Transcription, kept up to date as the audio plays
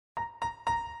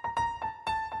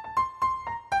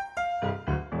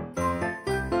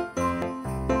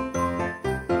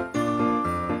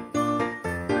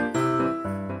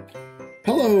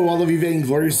Hello, all of you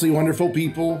vaingloriously wonderful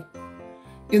people.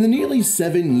 In the nearly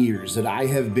 7 years that I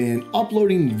have been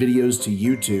uploading videos to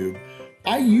YouTube,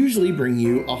 I usually bring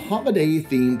you a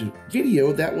holiday-themed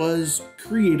video that was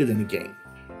created in a game.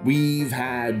 We've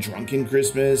had Drunken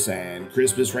Christmas and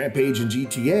Christmas Rampage in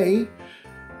GTA,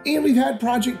 and we've had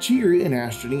Project Cheer in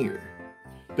Astroneer.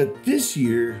 But this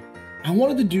year, I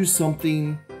wanted to do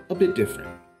something a bit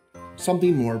different,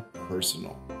 something more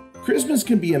personal. Christmas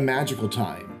can be a magical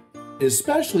time,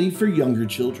 especially for younger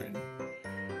children.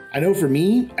 I know for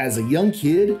me, as a young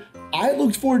kid, I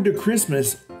looked forward to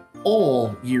Christmas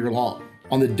all year long.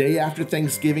 On the day after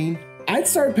Thanksgiving, I'd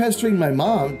start pestering my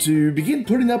mom to begin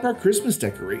putting up our Christmas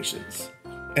decorations.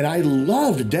 And I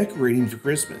loved decorating for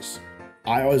Christmas.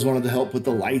 I always wanted to help put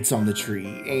the lights on the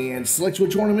tree and select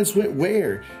which ornaments went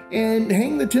where and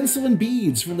hang the tinsel and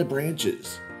beads from the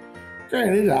branches.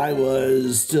 Granted, I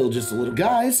was still just a little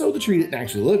guy, so the tree didn't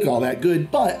actually look all that good,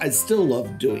 but I still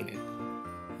loved doing it.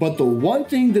 But the one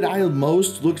thing that I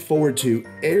most looked forward to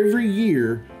every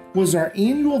year was our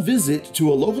annual visit to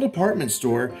a local department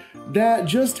store that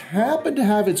just happened to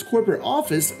have its corporate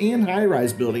office and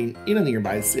high-rise building in a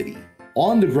nearby city.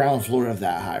 On the ground floor of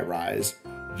that high-rise,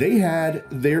 they had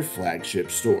their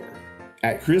flagship store.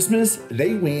 At Christmas,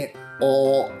 they went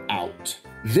all out.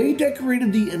 They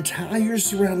decorated the entire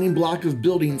surrounding block of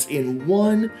buildings in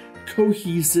one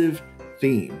cohesive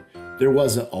theme. There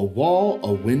wasn't a wall,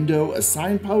 a window, a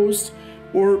signpost,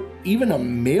 or even a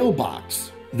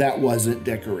mailbox that wasn't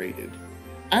decorated.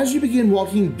 As you begin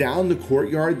walking down the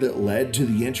courtyard that led to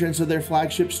the entrance of their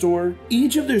flagship store,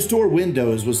 each of their store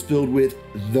windows was filled with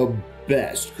the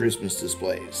best Christmas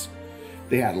displays.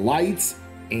 They had lights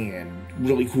and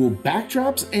really cool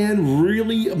backdrops and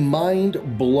really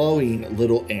mind-blowing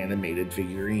little animated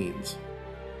figurines.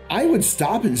 I would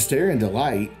stop and stare in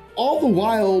delight, all the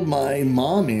while my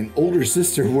mom and older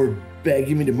sister were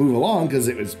begging me to move along because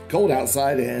it was cold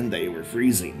outside and they were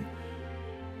freezing.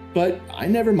 But I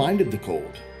never minded the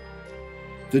cold.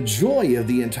 The joy of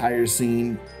the entire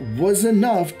scene was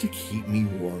enough to keep me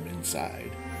warm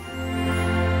inside.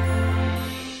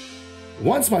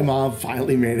 Once my mom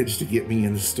finally managed to get me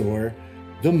in the store,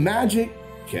 the magic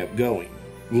kept going.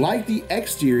 Like the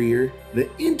exterior, the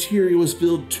interior was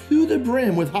filled to the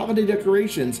brim with holiday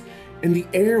decorations, and the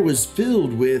air was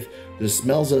filled with the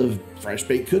smells of fresh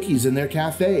baked cookies in their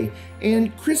cafe,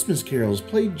 and Christmas carols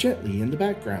played gently in the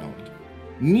background.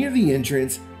 Near the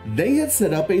entrance, they had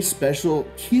set up a special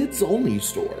kids-only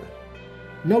store.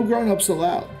 No grown-ups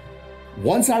allowed.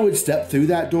 Once I would step through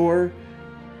that door,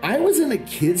 I was in a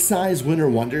kid-sized winter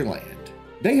wonderland.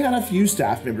 They had a few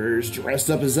staff members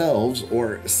dressed up as elves,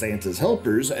 or Santa's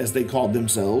helpers as they called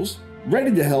themselves,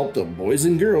 ready to help the boys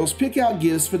and girls pick out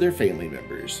gifts for their family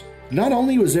members. Not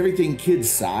only was everything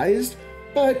kid-sized,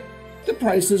 but the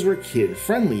prices were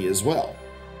kid-friendly as well.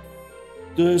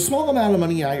 The small amount of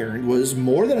money I earned was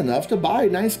more than enough to buy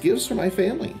nice gifts for my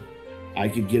family. I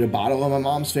could get a bottle of my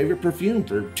mom's favorite perfume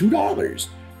for $2.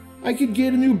 I could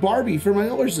get a new Barbie for my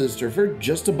older sister for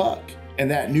just $1.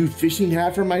 And that new fishing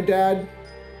hat for my dad,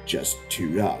 just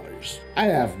 $2. I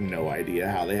have no idea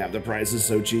how they have the prices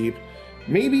so cheap.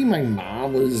 Maybe my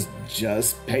mom was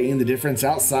just paying the difference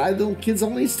outside the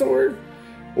kids-only store.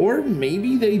 Or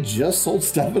maybe they just sold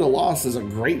stuff at a loss as a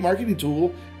great marketing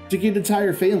tool to get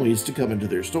entire families to come into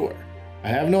their store. I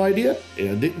have no idea,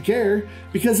 and I didn't care,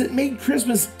 because it made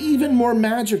Christmas even more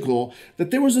magical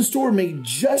that there was a store made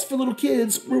just for little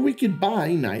kids where we could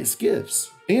buy nice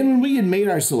gifts. And when we had made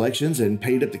our selections and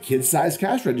paid at the kid-sized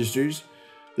cash registers,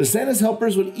 the Santa's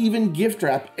helpers would even gift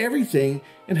wrap everything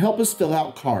and help us fill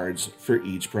out cards for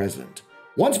each present.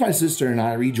 Once my sister and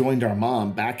I rejoined our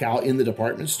mom back out in the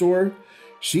department store,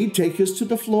 she'd take us to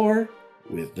the floor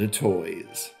with the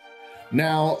toys.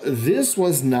 Now, this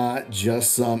was not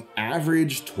just some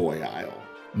average toy aisle.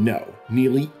 No,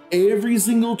 nearly every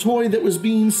single toy that was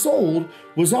being sold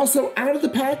was also out of the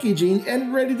packaging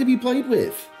and ready to be played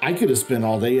with. I could have spent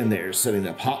all day in there setting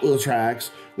up Hot Wheel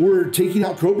tracks or taking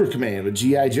out Cobra Command with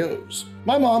G.I. Joes.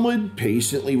 My mom would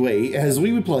patiently wait as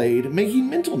we played, making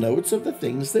mental notes of the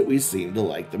things that we seemed to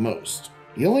like the most.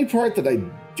 The only part that I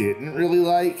didn't really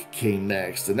like came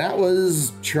next, and that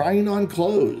was trying on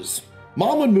clothes.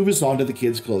 Mom would move us on to the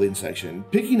kids' clothing section,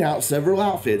 picking out several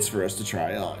outfits for us to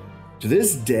try on. To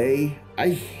this day,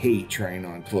 I hate trying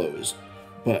on clothes,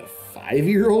 but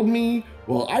 5-year-old me,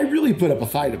 well, I really put up a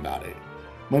fight about it.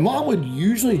 My mom would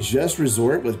usually just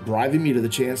resort with bribing me to the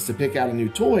chance to pick out a new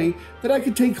toy that I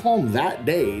could take home that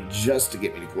day just to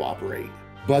get me to cooperate.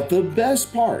 But the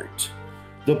best part,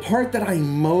 the part that I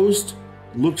most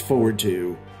looked forward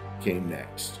to, came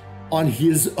next. on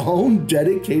his own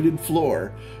dedicated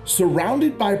floor,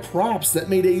 surrounded by props that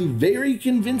made a very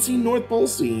convincing North Pole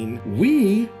scene,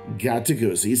 we got to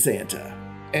go see Santa.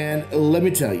 And let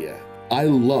me tell you, I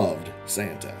loved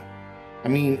Santa. I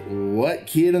mean, what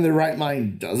kid in their right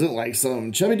mind doesn't like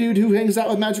some chubby dude who hangs out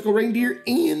with magical reindeer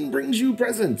and brings you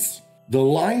presents? The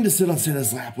line to sit on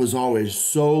Santa's lap was always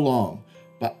so long,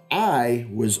 but I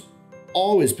was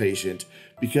always patient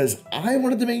because I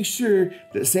wanted to make sure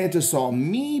that Santa saw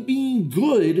me being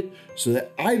good so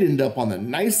that I'd end up on the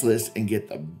nice list and get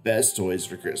the best toys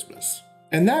for Christmas.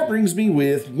 And that brings me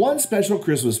with one special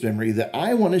Christmas memory that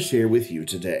I want to share with you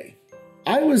today.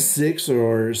 I was 6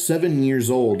 or 7 years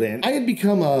old, and I had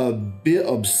become a bit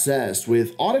obsessed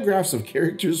with autographs of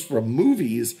characters from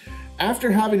movies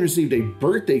after having received a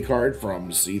birthday card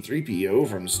from C-3PO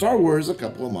from Star Wars a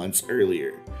couple of months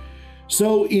earlier.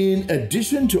 So in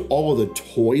addition to all of the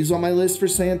toys on my list for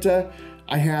Santa,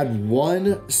 I had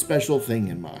one special thing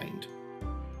in mind.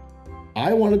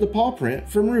 I wanted the paw print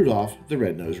from Rudolph the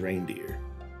Red-Nosed Reindeer.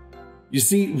 You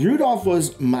see, Rudolph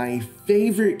was my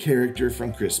favorite character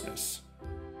from Christmas.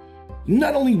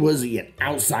 Not only was he an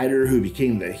outsider who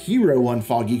became the hero on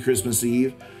Foggy Christmas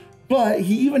Eve, but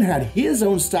he even had his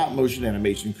own stop-motion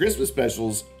animation Christmas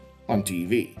specials on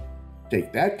TV.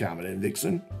 Take that, Comet and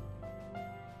Vixen.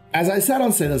 As I sat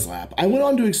on Santa's lap, I went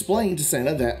on to explain to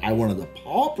Santa that I wanted the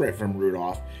paw print from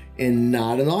Rudolph and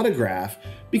not an autograph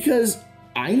because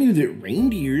I knew that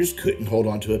reindeers couldn't hold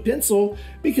onto a pencil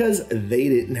because they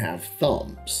didn't have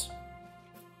thumbs.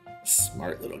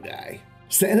 Smart little guy.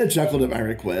 Santa chuckled at my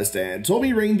request and told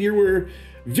me reindeer were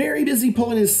very busy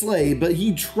pulling his sleigh, but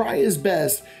he'd try his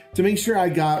best to make sure I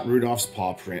got Rudolph's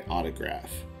paw print autograph.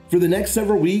 For the next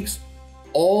several weeks,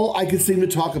 all I could seem to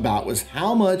talk about was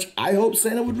how much I hoped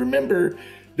Santa would remember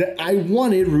that I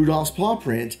wanted Rudolph's paw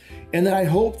print and that I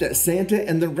hoped that Santa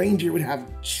and the reindeer would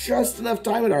have just enough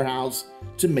time at our house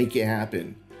to make it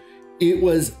happen. It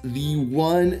was the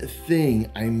one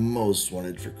thing I most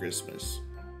wanted for Christmas.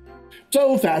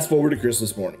 So fast forward to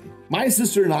Christmas morning. My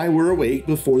sister and I were awake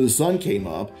before the sun came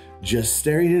up, just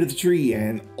staring into the tree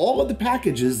and all of the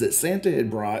packages that Santa had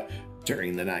brought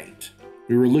during the night.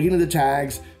 We were looking at the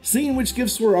tags, seeing which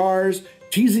gifts were ours,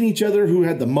 teasing each other who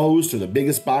had the most or the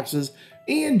biggest boxes,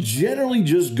 and generally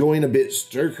just going a bit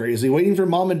stir crazy, waiting for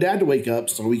Mom and Dad to wake up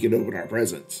so we could open our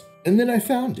presents. And then I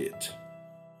found it.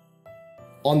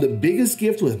 On the biggest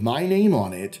gift with my name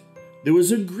on it, there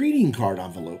was a greeting card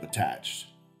envelope attached.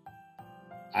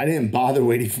 I didn't bother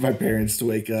waiting for my parents to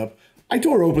wake up. I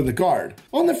tore open the card.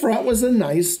 On the front was a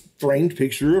nice framed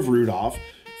picture of Rudolph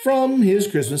from his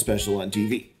Christmas special on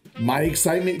TV. My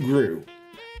excitement grew.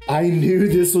 I knew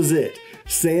this was it.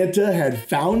 Santa had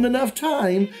found enough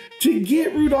time to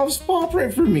get Rudolph's paw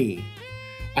print for me.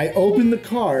 I opened the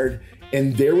card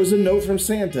and there was a note from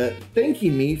Santa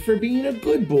thanking me for being a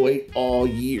good boy all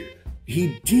year.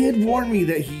 He did warn me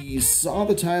that he saw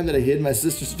the time that I hid my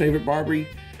sister's favorite Barbie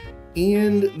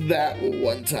and that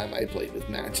one time I played with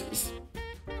matches.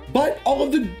 But all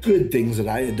of the good things that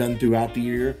I had done throughout the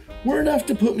year were enough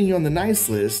to put me on the nice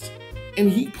list, and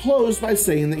he closed by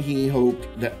saying that he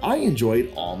hoped that I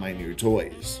enjoyed all my new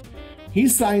toys. He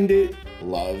signed it,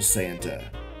 Love, Santa.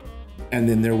 And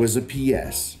then there was a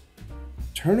PS.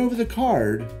 Turn over the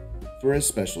card for a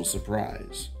special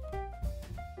surprise.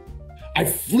 I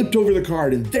flipped over the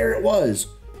card and there it was,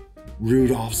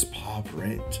 Rudolph's paw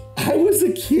print. I was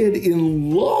a kid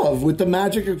in love with the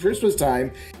magic of Christmas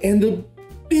time, and the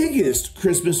biggest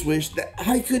Christmas wish that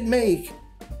I could make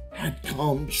had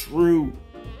come true.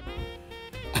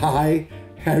 I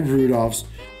had Rudolph's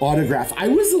autograph. I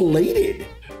was elated.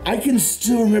 I can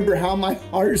still remember how my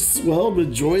heart swelled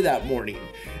with joy that morning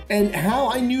and how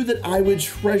I knew that I would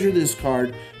treasure this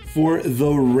card for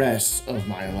the rest of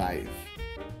my life.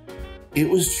 It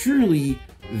was truly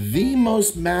the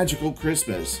most magical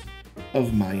Christmas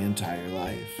of my entire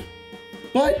life.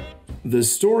 But the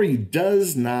story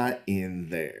does not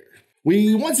end there.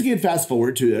 We once again fast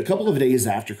forward to a couple of days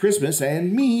after Christmas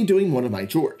and me doing one of my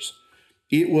chores.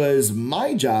 It was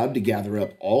my job to gather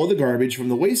up all the garbage from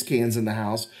the waste cans in the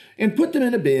house and put them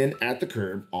in a bin at the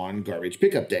curb on garbage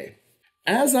pickup day.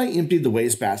 As I emptied the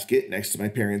waste basket next to my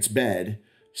parents' bed,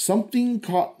 something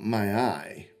caught my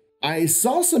eye. I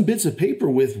saw some bits of paper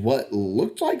with what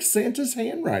looked like Santa's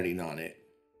handwriting on it.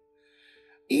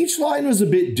 Each line was a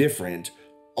bit different,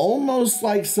 almost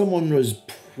like someone was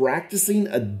practicing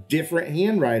a different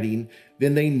handwriting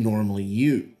than they normally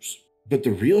use. But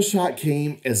the real shock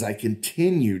came as I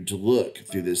continued to look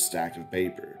through this stack of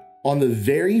paper. On the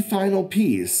very final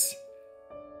piece,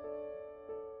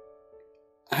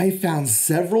 I found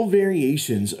several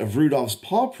variations of Rudolph's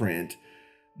paw print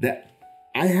that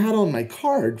I had on my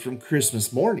card from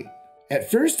Christmas morning. At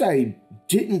first, I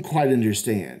didn't quite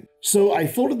understand, so I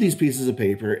folded these pieces of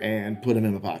paper and put them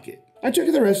in my pocket. I took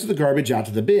the rest of the garbage out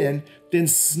to the bin, then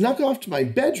snuck off to my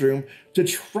bedroom to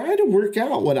try to work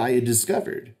out what I had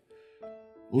discovered.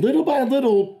 Little by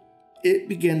little, it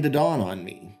began to dawn on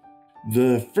me.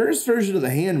 The first version of the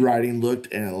handwriting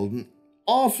looked an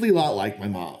awfully lot like my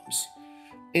mom's,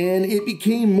 and it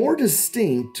became more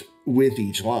distinct with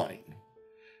each line.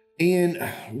 And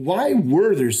why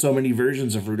were there so many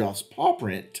versions of Rudolph's paw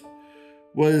print?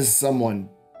 Was someone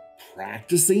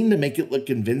practicing to make it look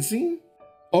convincing?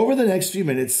 Over the next few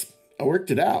minutes, I worked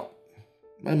it out.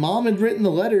 My mom had written the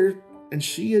letter and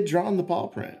she had drawn the paw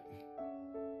print.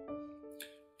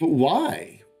 But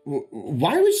why?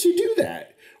 Why would she do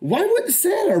that? Why wouldn't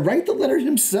Santa write the letter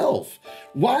himself?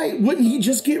 Why wouldn't he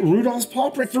just get Rudolph's paw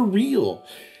print for real?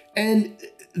 And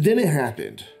then it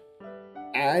happened.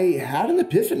 I had an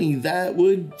epiphany that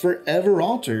would forever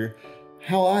alter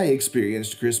how I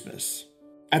experienced Christmas.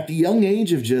 At the young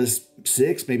age of just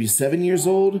 6, maybe 7 years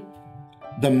old,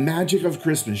 the magic of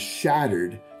Christmas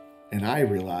shattered and I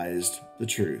realized the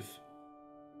truth.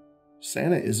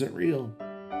 Santa isn't real.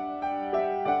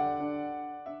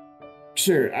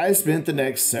 Sure, I spent the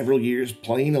next several years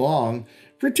playing along,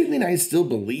 pretending I still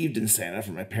believed in Santa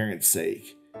for my parents'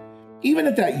 sake. Even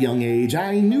at that young age,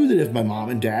 I knew that if my mom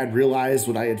and dad realized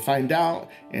what I had found out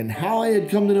and how I had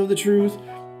come to know the truth,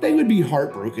 they would be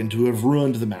heartbroken to have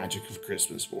ruined the magic of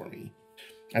Christmas for me.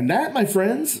 And that, my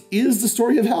friends, is the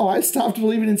story of how I stopped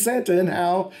believing in Santa and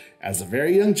how, as a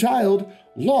very young child,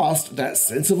 lost that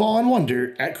sense of awe and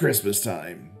wonder at Christmas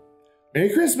time.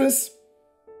 Merry Christmas!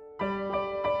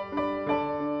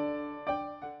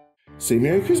 Say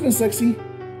Merry Christmas, Lexi.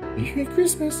 Merry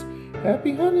Christmas.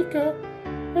 Happy Hanukkah.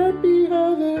 Happy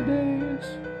holidays.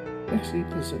 Lexi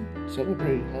doesn't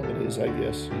celebrate holidays, I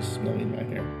guess. He's smelling my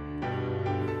hair.